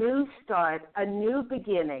a new start, a new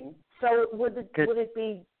beginning. So would it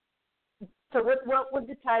be? So what would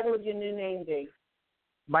the title of your new name be?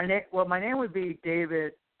 My name would be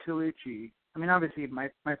David Tolucci. I mean, obviously,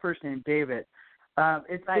 my first name, David.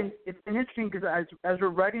 It's been interesting because as we're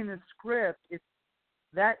writing the script,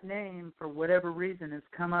 that name, for whatever reason, has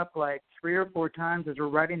come up like 3 or 4 times as we're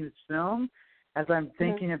writing this film, as I'm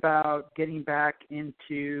thinking about getting back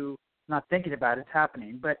into, not thinking about it, it's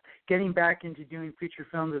happening, but getting back into doing feature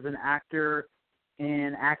films as an actor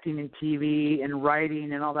and acting in TV and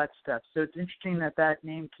writing and all that stuff. So it's interesting that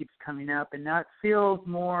name keeps coming up, and now it feels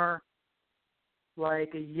more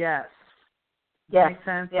like a yes. Yes. Makes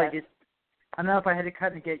sense? Yes. Like it's, I don't know if I had to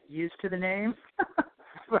kind of get used to the name.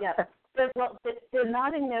 Yeah. But, well, they're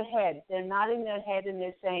nodding their head. They're nodding their head, and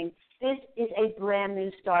they're saying, this is a brand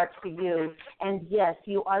new start for you. And, yes,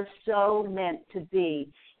 you are so meant to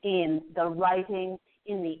be in the writing,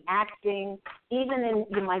 in the acting, even in,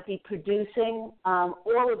 you might be producing, all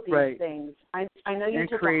of these things. I know you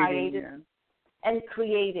took a hiatus. Yeah. And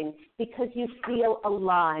creating, because you feel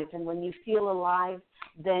alive. And when you feel alive,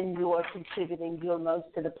 then you're contributing your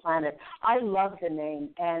most to the planet. I love the name.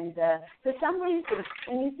 And for some reason,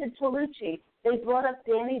 when you said Tolucci, they brought up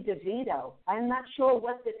Danny DeVito. I'm not sure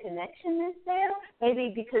what the connection is there. Maybe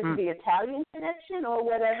because of the Italian connection or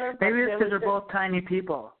whatever. Maybe it's because they're both tiny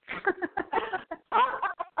people.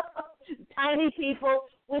 Tiny people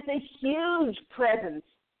with a huge presence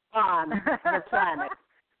on the planet.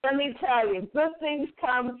 Let me tell you, good things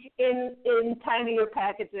come in tinier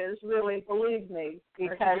packages. Really, believe me,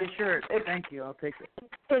 because thank you. I'll take it.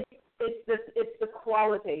 It's the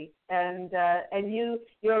quality, and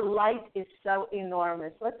your light is so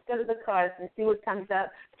enormous. Let's go to the cards and see what comes out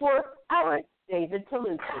for our David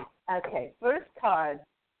Tolucci. Okay, first card.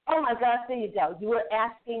 Oh my gosh, there you go. You were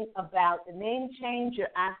asking about the name change. You're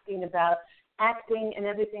asking about acting and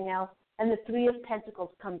everything else, and the Three of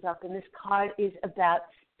Pentacles comes up, and this card is about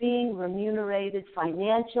being remunerated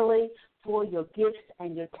financially for your gifts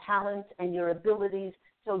and your talents and your abilities.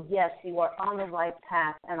 So, yes, you are on the right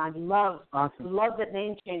path, and I love that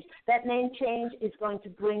name change. That name change is going to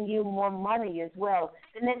bring you more money as well.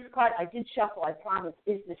 The next card, I did shuffle, I promise,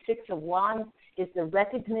 is the Six of Wands, is the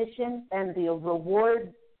recognition and the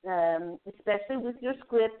reward, especially with your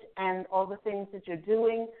script and all the things that you're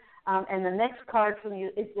doing. And the next card from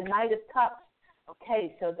you is the Knight of Cups.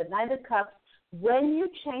 Okay, so the Knight of Cups, when you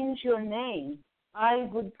change your name, I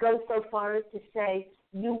would go so far as to say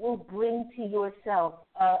you will bring to yourself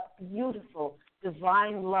a beautiful,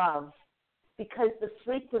 divine love, because the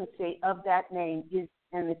frequency of that name is,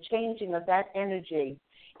 and the changing of that energy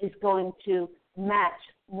is going to match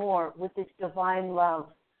more with this divine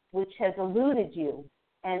love, which has eluded you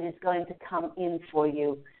and is going to come in for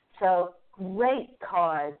you. So great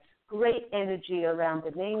cards, great energy around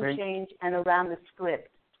the name change and around the script.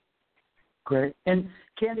 Great. And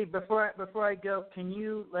Candy, before I go, can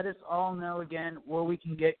you let us all know again where we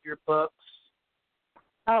can get your books?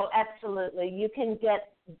 Oh, absolutely. You can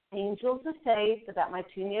get Angels of Faith, about my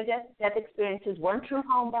 2-near-death experiences, One True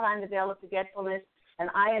Home Behind the Veil of Forgetfulness, and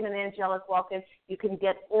I Am an Angelic Walk-In. You can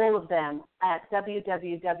get all of them at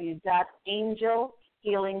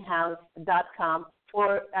www.angelhealinghouse.com.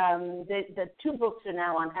 Or the 2 books are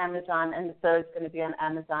now on Amazon, and the third is going to be on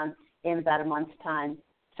Amazon in about a month's time.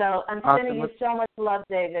 So I'm sending you so much love,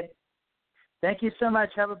 David. Thank you so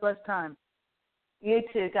much. Have a blessed time. You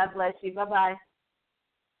too. God bless you. Bye-bye.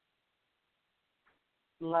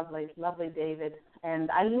 Lovely, lovely, David. And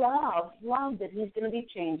I love that he's going to be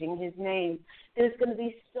changing his name. There's going to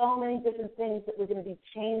be so many different things that we're going to be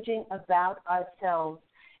changing about ourselves,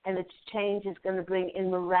 and its change is going to bring in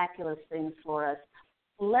miraculous things for us.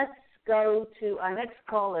 Let's go to our next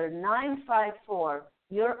caller, 954.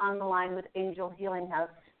 You're on the line with Angel Healing House.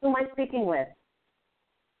 Who am I speaking with?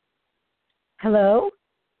 Hello?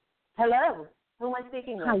 Hello. Who am I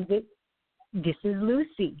speaking with? Hi, this is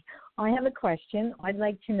Lucy. I have a question. I'd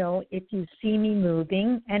like to know if you see me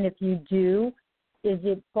moving, and if you do, is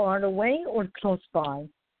it far away or close by?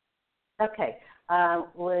 Okay. Do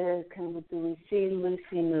we see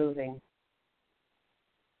Lucy moving?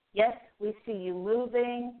 Yes, we see you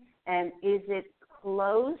moving. And is it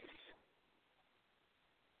close,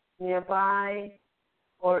 nearby,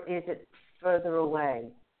 or is it further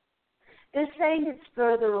away? They're saying it's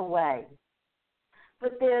further away.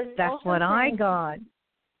 But that's what I got.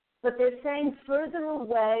 But they're saying further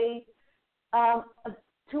away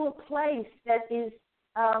to a place that is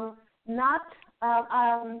not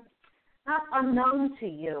unknown to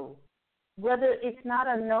you. Whether it's not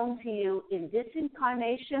unknown to you in this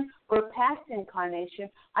incarnation or past incarnation,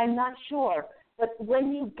 I'm not sure. But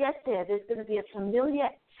when you get there, there's going to be a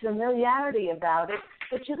familiarity about it,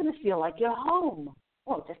 but you're going to feel like you're home.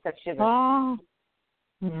 Oh, just that sugar. Oh,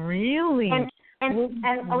 really? And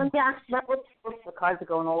let me ask, the cards are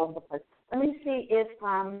going all over the place. Let me see if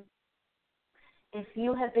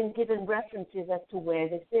you have been given references as to where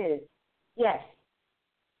this is. Yes.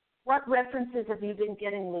 What references have you been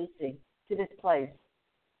getting, Lucy, to this place?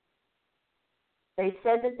 They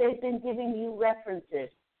said that they've been giving you references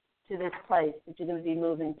to this place that you're going to be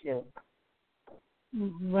moving to.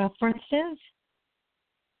 References?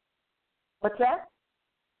 What's that?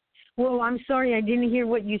 Well, I'm sorry, I didn't hear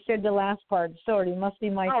what you said the last part. Sorry, it must be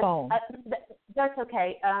my phone. That's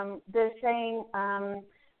okay. They're saying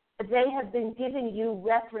they have been giving you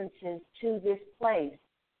references to this place.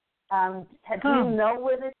 Do you know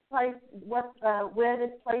where this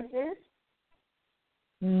place is?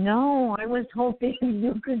 No, I was hoping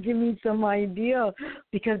you could give me some idea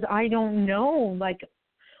because I don't know. Like,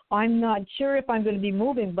 I'm not sure if I'm going to be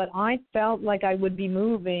moving, but I felt like I would be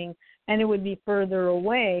moving and it would be further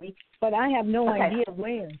away, but I have no idea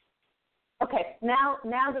where. Okay, now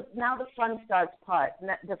the fun starts part.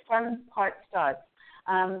 The fun part starts.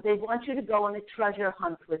 They want you to go on a treasure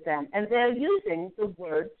hunt with them, and they're using the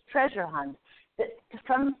word treasure hunt.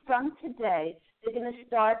 From today, they're going to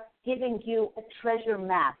start giving you a treasure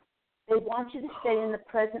map. They want you to stay in the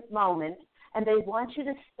present moment, and they want you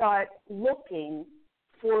to start looking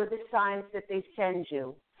for the signs that they send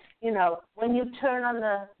you. You know, when you turn on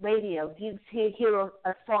the radio, you hear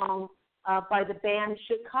a song by the band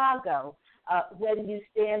Chicago. When you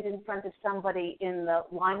stand in front of somebody in the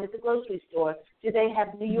line at the grocery store, do they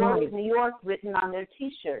have New York, New York written on their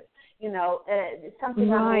T-shirt? You know,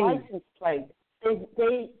 something on the license plate.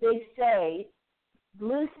 They say,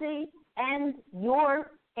 Lucy and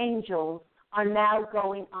your angels are now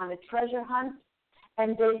going on a treasure hunt,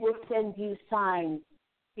 and they will send you signs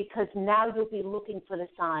because now you'll be looking for the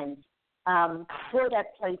signs for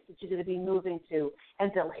that place that you're going to be moving to,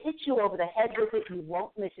 and they'll hit you over the head with it. You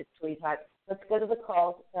won't miss it, sweetheart. Let's go to the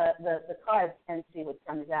cards and see what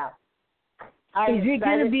comes out. Is it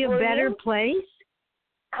going to be a better place?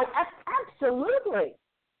 Oh, absolutely.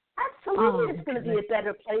 Absolutely, it's going to be a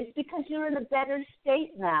better place because you're in a better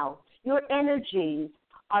state now. Your energies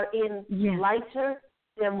are lighter,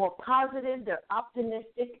 they're more positive, they're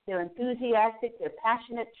optimistic, they're enthusiastic, they're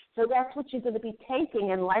passionate. So that's what you're going to be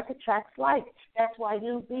taking, and like attracts like. That's why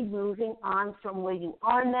you'll be moving on from where you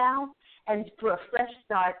are now and for a fresh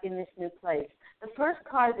start in this new place. The first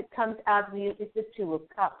card that comes out of you is the Two of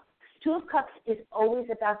Cups. Two of Cups is always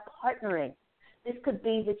about partnering. This could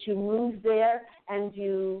be that you move there and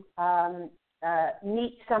you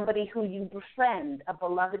meet somebody who you befriend, a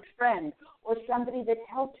beloved friend, or somebody that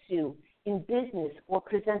helps you in business or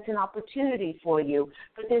presents an opportunity for you.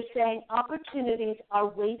 But they're saying opportunities are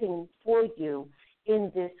waiting for you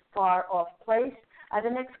in this far-off place. The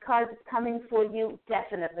next card that's coming for you,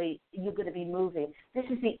 definitely you're going to be moving. This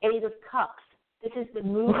is the Eight of Cups. This is the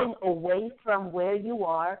moving away from where you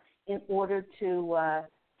are in order to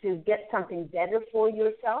get something better for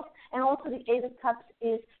yourself. And also the Eight of Cups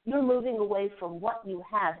is you're moving away from what you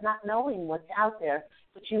have, not knowing what's out there,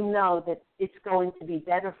 but you know that it's going to be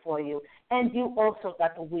better for you. And you also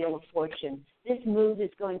got the Wheel of Fortune. This move is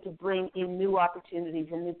going to bring in new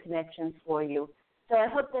opportunities and new connections for you. So I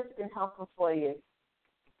hope that's been helpful for you.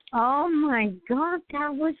 Oh, my God,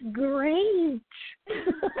 that was great.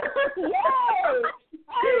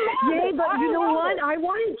 Yay, but you know what? I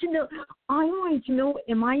wanted to know,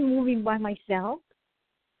 am I moving by myself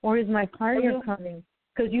or is my partner coming?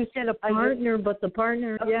 Because you said a partner, but the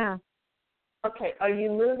partner, Okay, are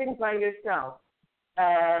you moving by yourself?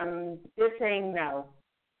 They're saying no.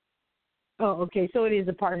 Oh, okay, so it is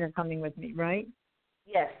a partner coming with me, right?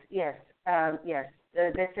 Yes.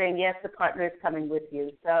 They're saying yes, the partner is coming with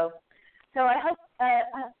you. So I hope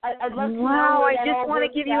I'd love to know. Wow, I just want to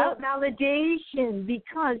give you a validation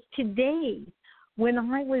because today, when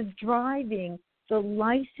I was driving, the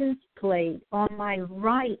license plate on my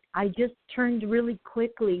right, I just turned really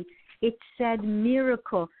quickly. It said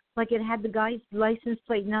Miracle, like it had the guy's license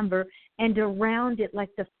plate number, and around it,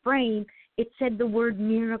 like the frame, it said the word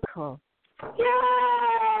Miracle. Yay!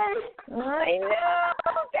 I know.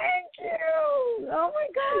 Thank you. Oh my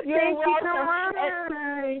God! You're welcome.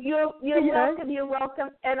 You're welcome. You're welcome.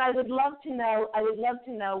 And I would love to know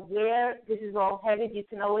where this is all headed. You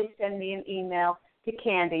can always send me an email to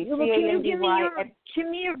Candy. Can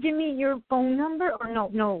you give me your phone number or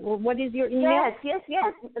no? What is your email? Yes.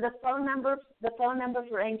 The phone number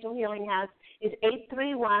for Angel Healing House is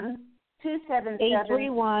 831-277.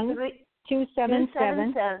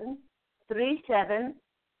 3737.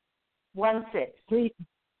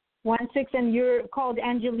 316, and you're called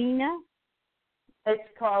Angelina? It's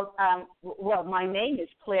called, my name is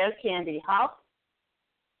Claire Candy Hoff.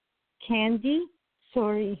 Candy?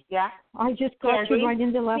 Sorry. Yeah. I just got you right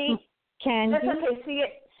in the last one. Candy? That's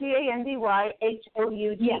okay.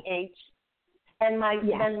 CandyHough. Yeah. And my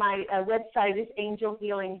website is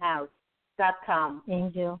angelhealinghouse.com.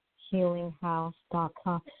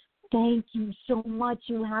 Angelhealinghouse.com. Thank you so much.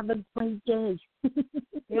 You have a great day.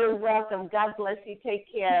 You're welcome. God bless you. Take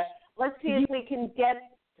care. Let's see if we can get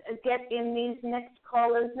in these next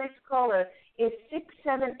callers. Next caller is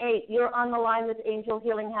 678. You're on the line with Angel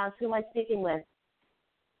Healing House. Who am I speaking with?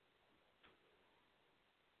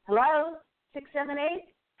 Hello?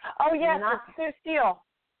 678? Oh, yes, it's Sue Steele.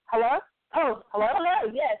 Hello? Oh, hello?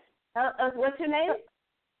 Hello, yes. What's your name?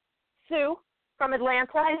 Sue from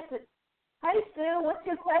Atlanta. Hi, Sue. What's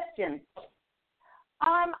your question?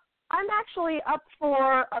 I'm actually up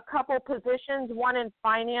for a couple positions, one in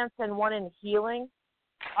finance and one in healing.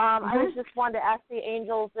 I was just wanted to ask the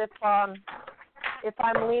angels if I'm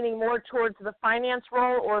leaning more towards the finance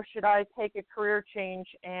role, or should I take a career change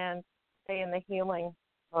and stay in the healing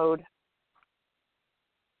mode?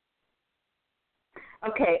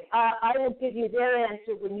 Okay, I will give you their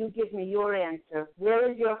answer when you give me your answer. Where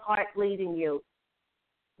is your heart leading you?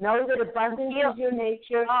 Know that abundance is your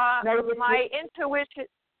nature. My intuition.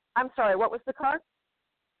 I'm sorry. What was the card?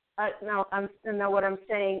 No, what I'm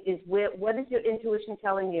saying is, what is your intuition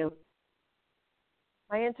telling you?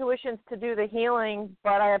 My intuition's to do the healing,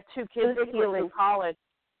 but I have two kids in college.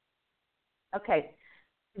 Okay,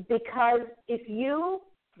 because if you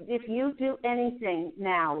do anything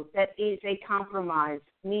now that is a compromise,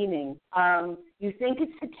 meaning you think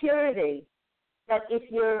it's security, but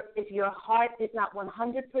if your heart is not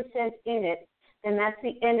 100% in it, then that's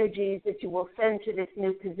the energies that you will send to this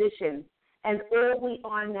new position. And all we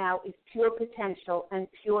are now is pure potential and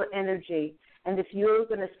pure energy. And if you're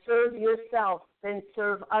going to serve yourself, then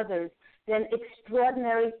serve others, then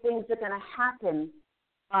extraordinary things are going to happen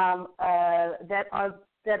that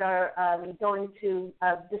are going to,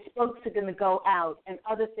 the spokes are going to go out, and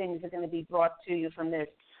other things are going to be brought to you from this.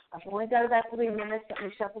 I've only got about 3 minutes. Let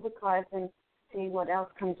me shuffle the cards and see what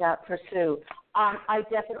else comes out for Sue. I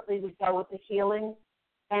definitely would go with the healing,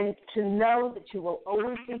 and to know that you will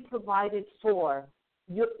always be provided for.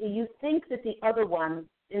 You think that the other one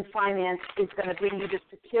in finance is going to bring you the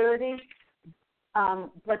security,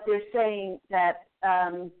 but they're saying that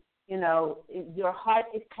your heart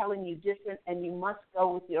is telling you different, and you must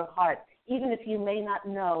go with your heart, even if you may not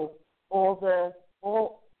know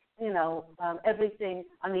everything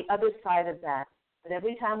on the other side of that. But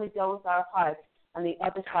every time we go with our hearts, on the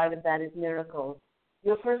other side of that is miracles.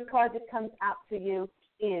 Your first card that comes out for you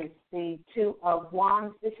is the Two of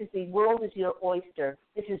Wands. This is the world is your oyster.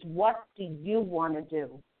 This is what do you want to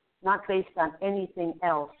do, not based on anything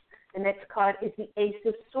else. The next card is the Ace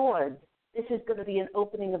of Swords. This is going to be an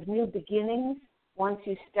opening of new beginnings once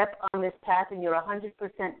you step on this path and you're 100%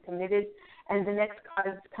 committed. And the next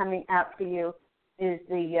card that's coming out for you is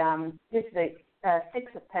the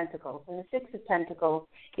Six of Pentacles. And the Six of Pentacles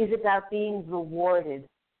is about being rewarded,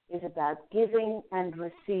 is about giving and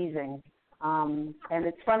receiving. And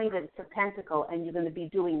it's funny that it's a pentacle and you're going to be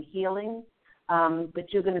doing healing,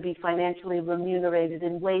 but you're going to be financially remunerated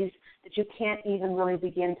in ways that you can't even really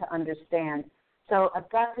begin to understand. So I've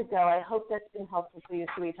got to go. I hope that's been helpful for you,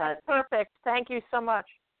 sweetheart. Perfect. Thank you so much.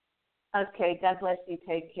 Okay. God bless you.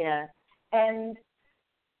 Take care. And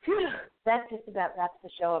that just about wraps the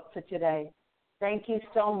show up for today. Thank you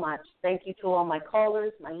so much. Thank you to all my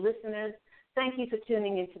callers, my listeners. Thank you for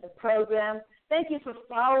tuning into the program. Thank you for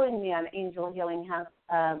following me on Angel Healing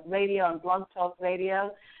House Radio and Blog Talk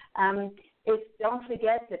Radio. Don't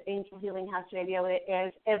forget that Angel Healing House Radio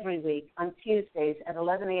airs every week on Tuesdays at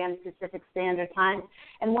 11 a.m. Pacific Standard Time.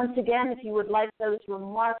 And once again, if you would like those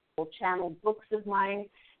remarkable channeled books of mine,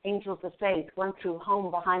 Angels of Faith, One True Home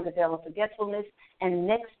Behind the Veil of Forgetfulness, and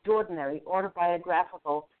Nextraordinary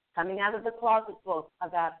Autobiographical, Coming Out of the Closet book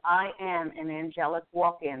about I Am an Angelic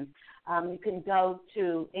Walk-In. You can go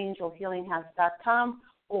to angelhealinghouse.com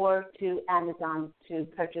or to Amazon to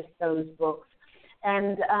purchase those books.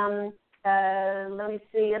 And let me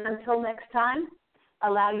see, and until next time,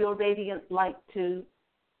 allow your radiant light to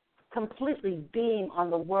completely beam on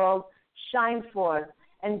the world, shine forth,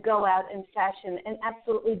 and go out and fashion an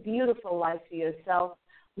absolutely beautiful life for yourself.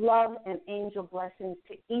 Love and angel blessings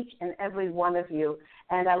to each and every one of you.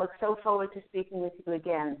 And I look so forward to speaking with you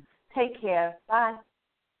again. Take care. Bye.